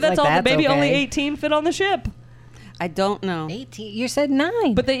 Like, maybe that's all. Maybe okay. Only 18 fit on the ship. I don't know. 18. You said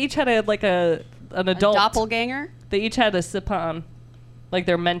 9. But they each had an adult. A doppelganger? They each had a Sipan, like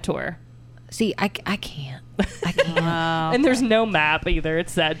their mentor. See, I can't. I can't. And there's no map either.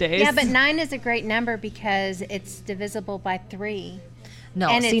 It's sad days. Yeah, but 9 is a great number because it's divisible by 3. No,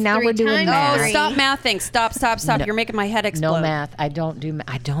 and see, now we're doing math. Oh, stop mathing. Stop. No, you're making my head explode. No math. I don't do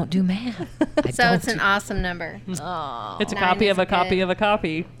math. So it's an awesome number. Oh. It's a copy of a copy of a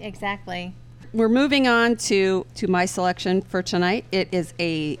copy. Exactly. We're moving on to my selection for tonight. It is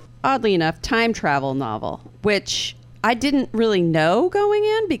a, oddly enough, time travel novel, which I didn't really know going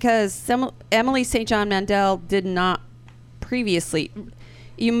in because Emily St. John Mandel did not previously.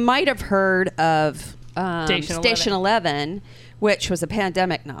 You might have heard of Station 11, which was a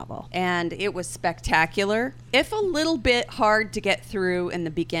pandemic novel. And it was spectacular, if a little bit hard to get through in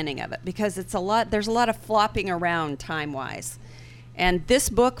the beginning of it because there's a lot of flopping around time-wise. And this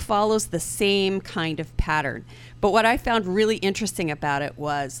book follows the same kind of pattern. But what I found really interesting about it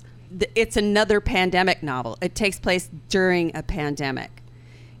was it's another pandemic novel. It takes place during a pandemic.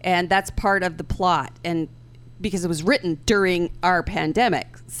 And that's part of the plot. And because it was written during our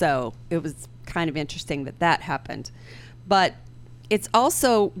pandemic. So it was kind of interesting that happened. But it's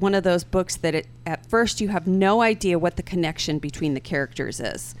also one of those books that at first you have no idea what the connection between the characters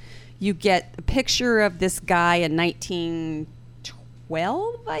is. You get a picture of this guy in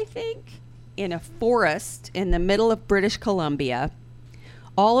 1912, I think, in a forest in the middle of British Columbia.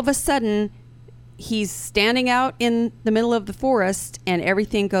 All of a sudden, he's standing out in the middle of the forest and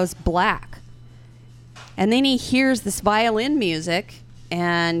everything goes black. And then he hears this violin music,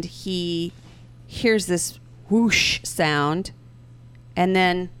 and he hears this whoosh sound, and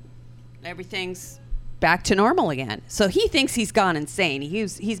then everything's back to normal again. So he thinks he's gone insane.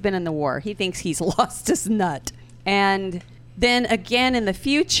 He's been in the war. He thinks he's lost his nut. And then again in the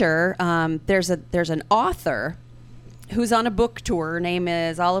future, there's an author who's on a book tour. Her name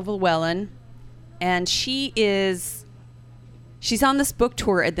is Olive Llewellyn, and she's on this book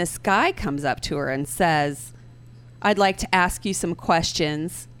tour, and this guy comes up to her and says, "I'd like to ask you some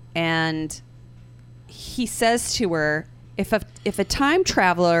questions." And he says to her, if a time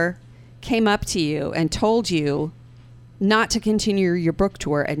traveler came up to you and told you not to continue your book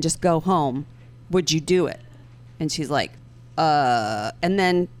tour and just go home, would you do it? And she's like, and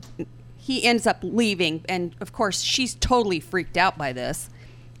then he ends up leaving. And of course, she's totally freaked out by this.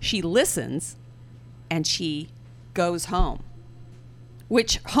 She listens and she goes home,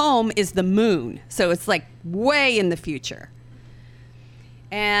 which home is the moon. So it's like way in the future.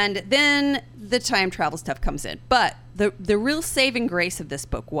 And then the time travel stuff comes in. But the real saving grace of this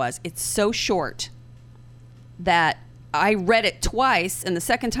book was it's so short that I read it twice, and the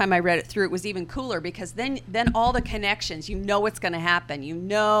second time I read it through, it was even cooler because then all the connections, you know what's going to happen. You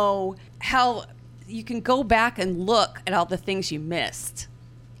know how you can go back and look at all the things you missed.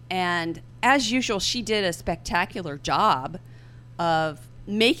 And as usual, she did a spectacular job of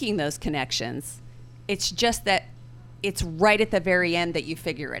making those connections. It's just that it's right at the very end that you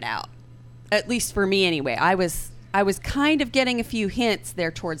figure it out. At least for me anyway. I was kind of getting a few hints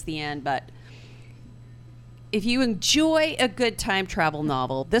there towards the end, but if you enjoy a good time travel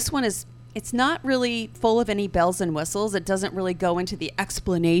novel, this one it's not really full of any bells and whistles. It doesn't really go into the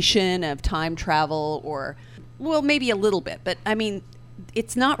explanation of time travel or, well, maybe a little bit, but I mean,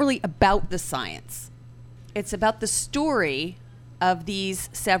 it's not really about the science. It's about the story of these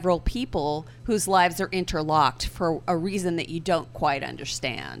several people whose lives are interlocked for a reason that you don't quite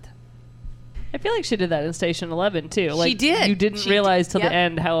understand. I feel like she did that in Station 11 too. Like, she did. You didn't realize till the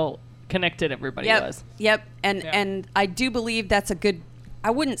end how connected everybody was. Yep. And I do believe that's a good, I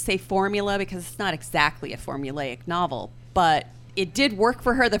wouldn't say formula because it's not exactly a formulaic novel, but it did work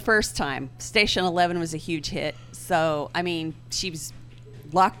for her the first time. Station 11 was a huge hit. So, I mean, she was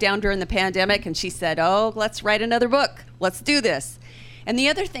locked down during the pandemic and she said, "Oh, let's write another book. Let's do this." And the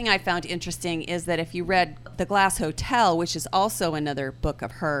other thing I found interesting is that if you read The Glass Hotel, which is also another book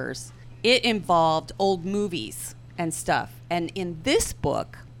of hers, it involved old movies and stuff. And in this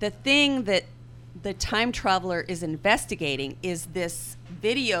book, the thing that the time traveler is investigating is this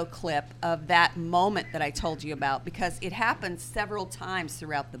video clip of that moment that I told you about, because it happens several times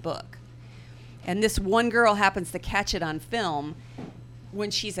throughout the book. And this one girl happens to catch it on film when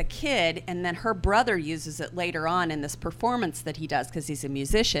she's a kid, and then her brother uses it later on in this performance that he does because he's a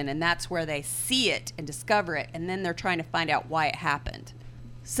musician, and that's where they see it and discover it, and then they're trying to find out why it happened.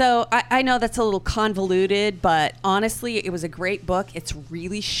 So I know that's a little convoluted, but honestly, it was a great book. It's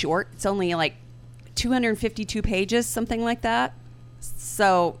really short. It's only like 252 pages, something like that.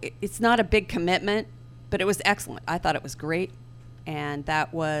 So it's not a big commitment, but it was excellent. I thought it was great, and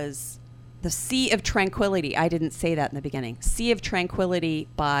that was The Sea of Tranquility. I didn't say that in the beginning. Sea of Tranquility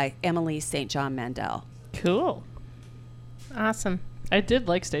by Emily St. John Mandel. Cool. Awesome. I did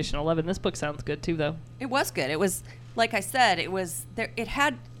like Station 11. This book sounds good too, though. It was good. It was, like I said, it was there.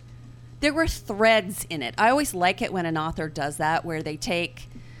 There were threads in it. I always like it when an author does that, where they take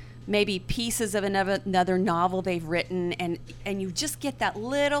maybe pieces of another novel they've written, and you just get that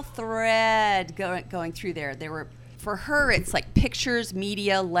little thread going through there. For her, it's like pictures,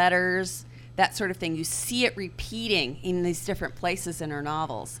 media, letters, that sort of thing. You see it repeating in these different places in her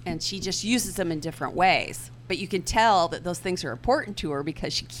novels, and she just uses them in different ways. But you can tell that those things are important to her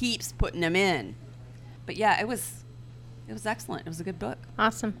because she keeps putting them in. But yeah, it was excellent. It was a good book.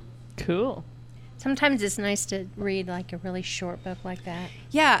 Awesome. Cool. Sometimes it's nice to read like a really short book like that.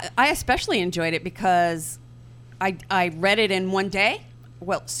 Yeah, I especially enjoyed it because I read it in one day.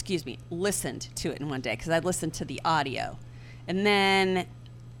 Well, listened to it in one day because I listened to the audio. And then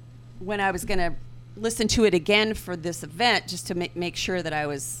when I was going to listen to it again for this event, just to make sure that I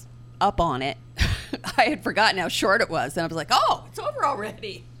was up on it, I had forgotten how short it was. And I was like, oh, it's over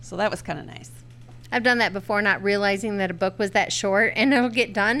already. So that was kind of nice. I've done that before, not realizing that a book was that short, and it'll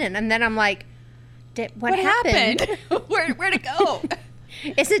get done, and then I'm like, what happened? Where'd it go?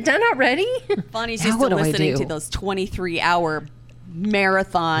 Is it done already? Bonnie's used to listening to those 23-hour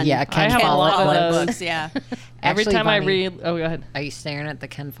marathon. Yeah, Ken I have a lot of Follett those. books. Yeah. Every Actually, time I Bonnie, read... Oh, go ahead. Are you staring at the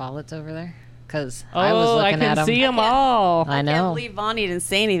Ken Folletts over there? Because Oh, I was looking can at them. see them all. I I can't know. believe Bonnie didn't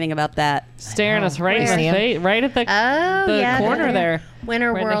say anything about that. Staring us right in Where? the face, right at the Oh, the yeah. corner there.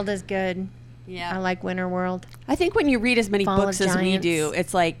 Winter Right World is good. Yeah. I like Winter World. I think when you read as many Fall of books as we Giants. do,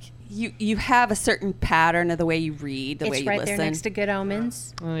 it's like you have a certain pattern of the way you read, the way It's you right listen. there next to Good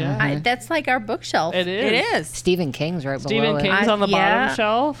Omens. Oh, yeah. That's like our bookshelf. It is. It is. Stephen King's right below Stephen it. King's on the Yeah. bottom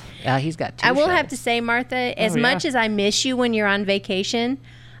shelf. He's got two I will shelves. have to say, Martha, as Oh, yeah. much as I miss you when you're on vacation,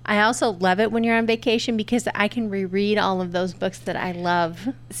 I also love it when you're on vacation because I can reread all of those books that I love.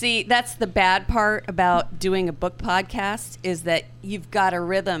 See, that's the bad part about doing a book podcast is that you've got a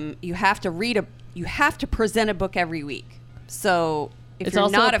rhythm. You have to present a book every week. So if It's you're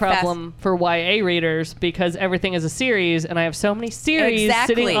also not a problem for YA readers because everything is a series, and I have so many series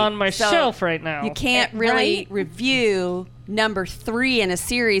Exactly. sitting on my So shelf right now. you can't really review number 3 in a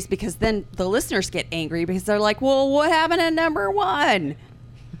series because then the listeners get angry because they're like, well, what happened to number 1?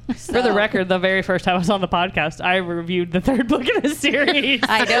 For the record, the very first time I was on the podcast, I reviewed the third book in a series.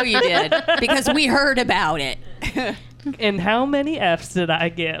 I know you did because we heard about it. And how many F's did I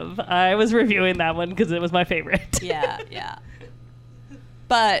give? I was reviewing that one because it was my favorite. Yeah.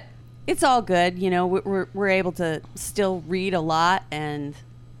 But it's all good. You know, we're able to still read a lot, and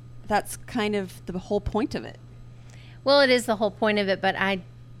that's kind of the whole point of it. Well, it is the whole point of it, but I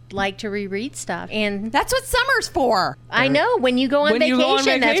like to reread stuff. And That's what summer's for. I know when you go on When you vacation,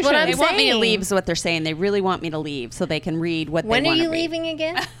 go on that's what vacation. I'm They saying. want me to leave is what they're saying. They really want me to leave so they can read what When they are want you to read. leaving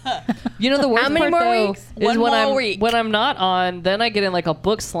again? You know the worst many part more though weeks? is One when more week. when I'm not on, then I get in like a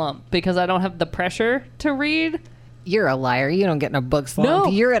book slump because I don't have the pressure to read. You're a liar. You don't get in a book slump.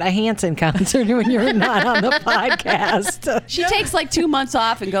 No. You're at a Hanson concert when you're not on the podcast. She takes like 2 months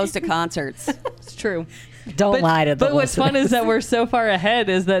off and goes to concerts. It's true. Don't lie to the But what's fun is that listeners. we're so far ahead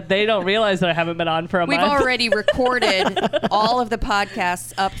is that they don't realize that I haven't been on for a We've month. already recorded all of the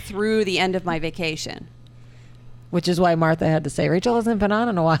podcasts up through the end of my vacation. Which is why Martha had to say, Rachel hasn't been on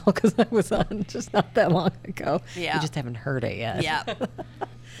in a while because I was on just not that long ago. Yeah. You just haven't heard it yet. Yeah.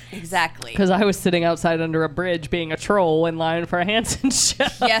 Exactly. Because I was sitting outside under a bridge being a troll in line for a Hanson show.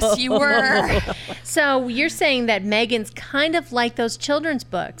 Yes, you were. So you're saying that Megan's kind of like those children's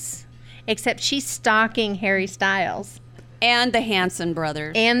books, except she's stalking Harry Styles And the Hanson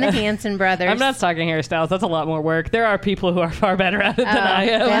brothers. and the Hanson brothers. I'm not stalking Harry Styles. That's a lot more work. There are people who are far better at it than I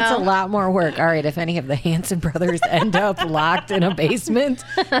am. That's a Well- lot more work. All right, if any of the Hanson brothers end up locked in a basement,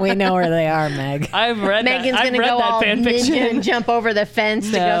 we know where they are, Meg. I've read Megan's that. I've gonna read go that all fan ninja fiction. and jump over the fence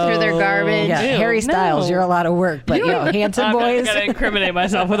to go through their No. garbage. Yeah, Ew, Harry Styles, no. you're a lot of work. But, Hanson I'm boys, going to incriminate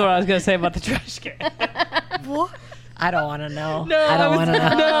myself with what I was going to say about the trash can. I don't want to know. No, I don't want to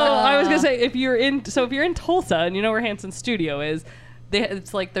know. No, I was gonna say if you're in Tulsa and you know where Hanson's studio is,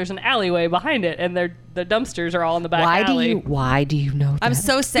 it's like there's an alleyway behind it, and the dumpsters are all in the back alley. Why do you know that? I'm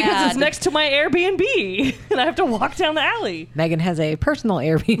so sad. Because it's next to my Airbnb, and I have to walk down the alley. Megan has a personal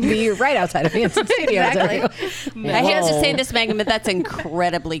Airbnb right outside of Hanson Studios. Exactly. I hate to say Whoa. this, Megan, but that's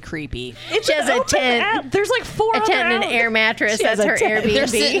incredibly creepy. She has a tent, There's like 4 a other tent and an alleys. air mattress. She has That's a her tent. They're, Airbnb.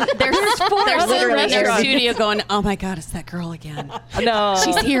 sitting, they're other sitting in their restaurants. studio going, oh my God, it's that girl again. No,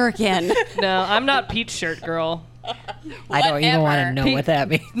 She's here again. no, I'm not Peach Shirt Girl. I don't even want to Whatever. know what that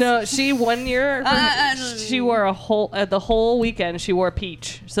means. No, she one year she wore the whole weekend she wore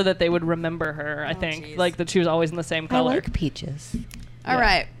peach so that they would remember her. I think geez. like that she was always in the same I color. like peaches. All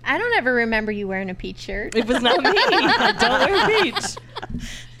right. I don't ever remember you wearing a peach shirt. It was not me. I don't wear peach.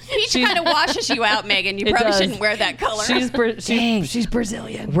 Peach kind of washes you out, Megan. You It probably does. shouldn't wear that color. Dang. She's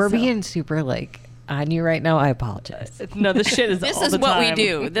Brazilian. We're so- being super on you right now. I apologize. No, this shit is This all is the what we time.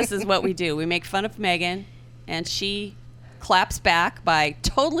 do. This is what we do. We make fun of Megan, and she claps back by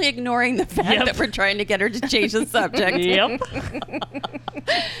totally ignoring the fact Yep. that we're trying to get her to change the subject. Yep.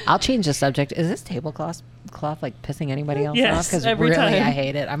 I'll change the subject. Is this tablecloth like pissing anybody else Yes, off? Because every really, time. I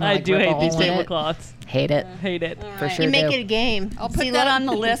hate it. I'm I like, do rip a hate hole these in it. tablecloths. Hate it. Hate it. For sure You make do. it a game. I'll put that on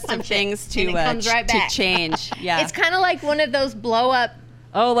the list of things And it to comes right to back. change. Yeah. It's kind of like one of those blow up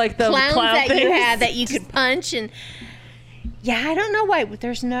Oh, like the clowns clown that you things? had that you could punch and. Yeah, I don't know why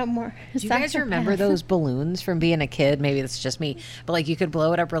there's no more. Do you guys remember those balloons from being a kid? Maybe it's just me, but like you could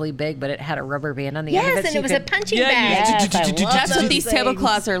blow it up really big, but it had a rubber band on the end of Yes, it. and so it was you a could- punching Yeah, bag. Yes, I love That's what those these things.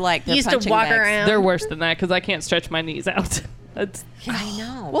 tablecloths are like. They're Used to punching walk bags. around. They're worse than that because I can't stretch my knees out. That's, I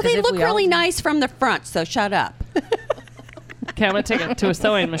know. Well, 'cause they if look we all- really nice from the front, so shut up. okay, I'm gonna take it to a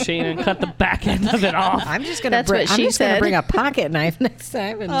sewing machine and cut the back end of it off. I'm just gonna That's bring. what I'm she just gonna said. bring a pocket knife next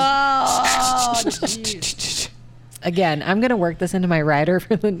time. And Oh, again, I'm gonna work this into my rider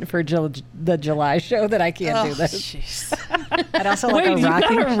for the July show that I can't do this. I'd also like Wait, a you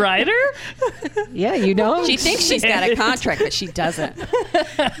rocking. got a rider? Yeah, you know. she thinks she's got a contract, but she doesn't.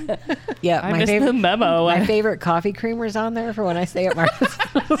 Yeah, I my missed the favorite. memo. My favorite coffee creamer's on there for when I stay at Martha's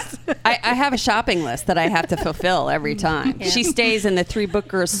house. I have a shopping list that I have to fulfill every time. She stays in the Three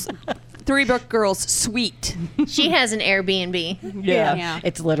Bookers Three Book Girls Suite. She has an Airbnb. Yeah.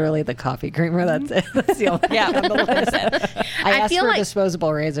 It's literally the coffee creamer. That's it. That's the only Yeah. thing on the list. I asked feel for like-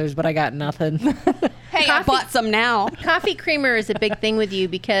 disposable razors, but I got nothing. Hey, I bought some now. Coffee creamer is a big thing with you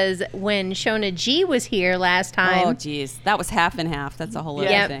because when Shona G was here last time, Oh, geez. That was half and half. That's a whole other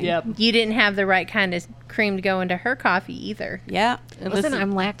Yep, thing. yep. you didn't have the right kind of cream to go into her coffee either. Yeah. And Listen, listen,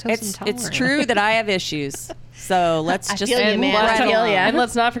 I'm lactose intolerant. It's true that I have issues. So let's just feel you, man. move I right feel along. ya. and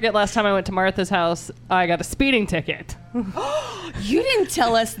let's not forget last time I went to Martha's house, I got a speeding ticket. You didn't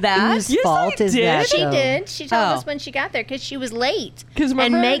tell us that. Whose Yes, fault I is did. that? She though? did. She told Oh. us when she got there because she was late. 'Cause And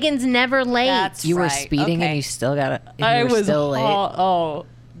remember- Megan's never late. That's You were right. speeding Okay. and you still got it. I You were was still late.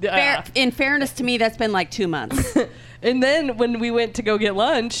 In fairness to me, that's been like 2 months. And then when we went to go get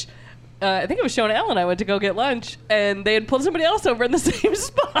lunch, I think it was Shona Ellen. I went to go get lunch, and they had pulled somebody else over in the same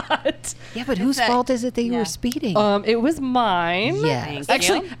spot. Yeah, but whose a- fault is it that you yeah. were speeding? It was mine. Yes. Thank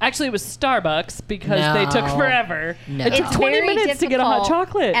you. Actually, it was Starbucks because they took No. forever. No. It took It's 20 very minutes to get a hot difficult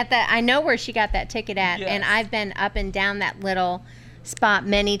chocolate. At the, I know where she got that ticket at, Yes. and I've been up and down that little spot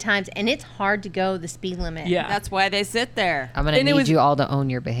many times, and it's hard to go the speed limit. yeah, That's why they sit there. I'm going to and it need was- you all to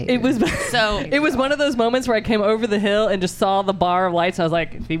own your behavior. it was. So It was one of those moments where I came over the hill and just saw the bar of lights. I was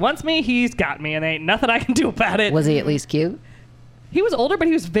like, if he wants me, he's got me, and ain't nothing I can do about it. Was he at least cute? He was older, but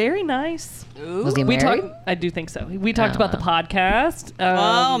he was very nice. Was he We married? talked. I do think so. We talked Oh, about the podcast.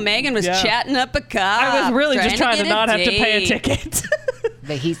 oh, Megan was yeah. chatting up a cop. I was really just trying to get not have to pay a date. ticket.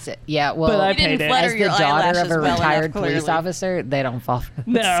 But he said, yeah, well, But I You didn't paid it. flutter as the your daughter eyelashes of a well enough, retired police clearly. officer, they don't fall for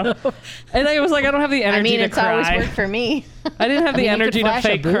No. And I was like, I don't have the energy I mean, to it's cry. always worked for me. I didn't have the mean, you energy could to flash a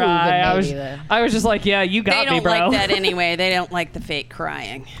fake boob, cry. and I was, maybe then. I was just like, yeah, you got They me, don't bro. like that anyway. They don't like the fake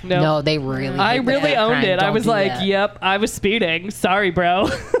crying. No, they really. I hate the really fake owned crime. it. I Don't was do like, that. yep, I was speeding. Sorry, bro.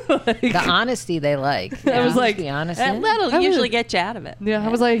 Like, The honesty they like. I was Just like, be honest. That'll I was- usually get you out of it. yeah, I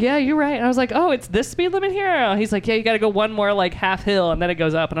was like, yeah, you're right. And I was like, oh, it's this speed limit here? He's like, yeah, you got to go one more like half hill, and then it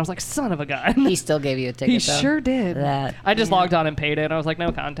goes up. And I was like, son of a gun. He still gave you a ticket. He though. sure did. That. I just logged on and paid it. I was like,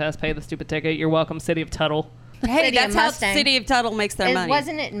 no contest. Pay the stupid ticket. You're welcome, City of Tuttle. Hey, City that's of how Mustang. City of Tuttle makes their money.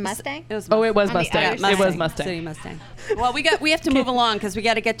 Wasn't it in Mustang? It was Oh, it was On the Mustang. other It was side. Mustang. City Mustang. Well, we have to move along because we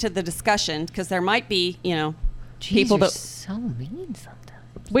got to get to the discussion because there might be, Jeez, people you're that so mean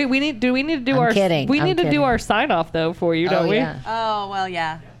sometimes. Wait, we need to do I'm our kidding. we I'm need to do kidding. our sign off though for you, don't Oh we? yeah. Oh, well,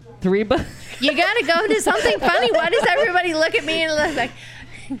 yeah. 3 bucks. You got to go to something funny. Why does everybody look at me and look like,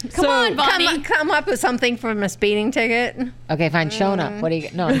 Come on, Bonnie. come up with something from a speeding ticket? Okay, fine. Shona, what do you?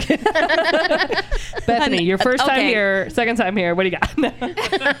 No, I'm kidding. Bethany, your first time Okay. here, second time here. What do you got?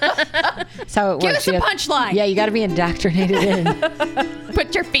 That's how it Give works. us a You have- punchline. Yeah, you got to be indoctrinated in.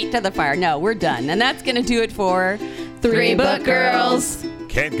 Put your feet to the fire. No, we're done. And that's going to do it for Three Book Girls.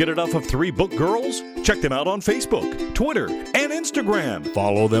 Can't get enough of Three Book Girls? Check them out on Facebook, Twitter, and Instagram.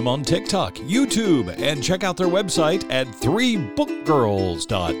 Follow them on TikTok, YouTube, and check out their website at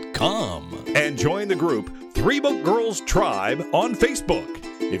 3bookgirls.com. And join the group Three Book Girls Tribe on Facebook.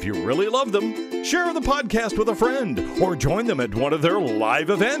 If you really love them, share the podcast with a friend or join them at one of their live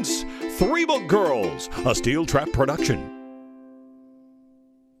events. Three Book Girls, a Steel Trap production.